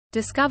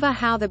Discover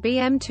how the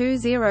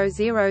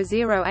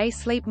BM2000A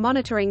Sleep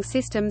Monitoring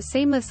System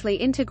seamlessly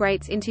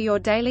integrates into your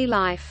daily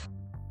life.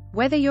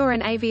 Whether you're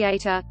an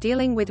aviator,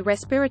 dealing with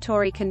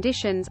respiratory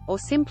conditions, or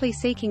simply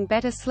seeking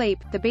better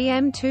sleep, the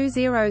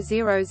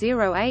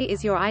BM2000A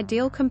is your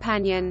ideal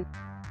companion.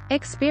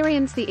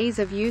 Experience the ease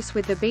of use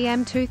with the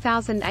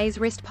BM2000A's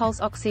wrist pulse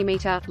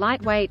oximeter,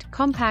 lightweight,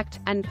 compact,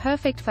 and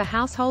perfect for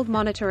household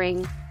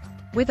monitoring.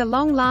 With a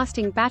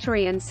long-lasting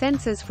battery and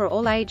sensors for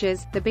all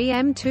ages, the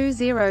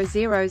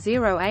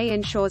BM2000A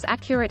ensures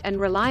accurate and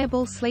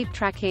reliable sleep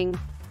tracking.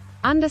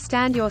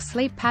 Understand your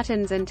sleep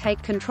patterns and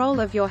take control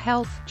of your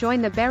health.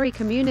 Join the Berry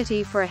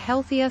community for a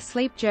healthier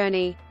sleep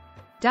journey.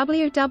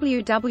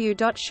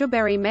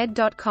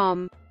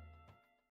 www.suberrymed.com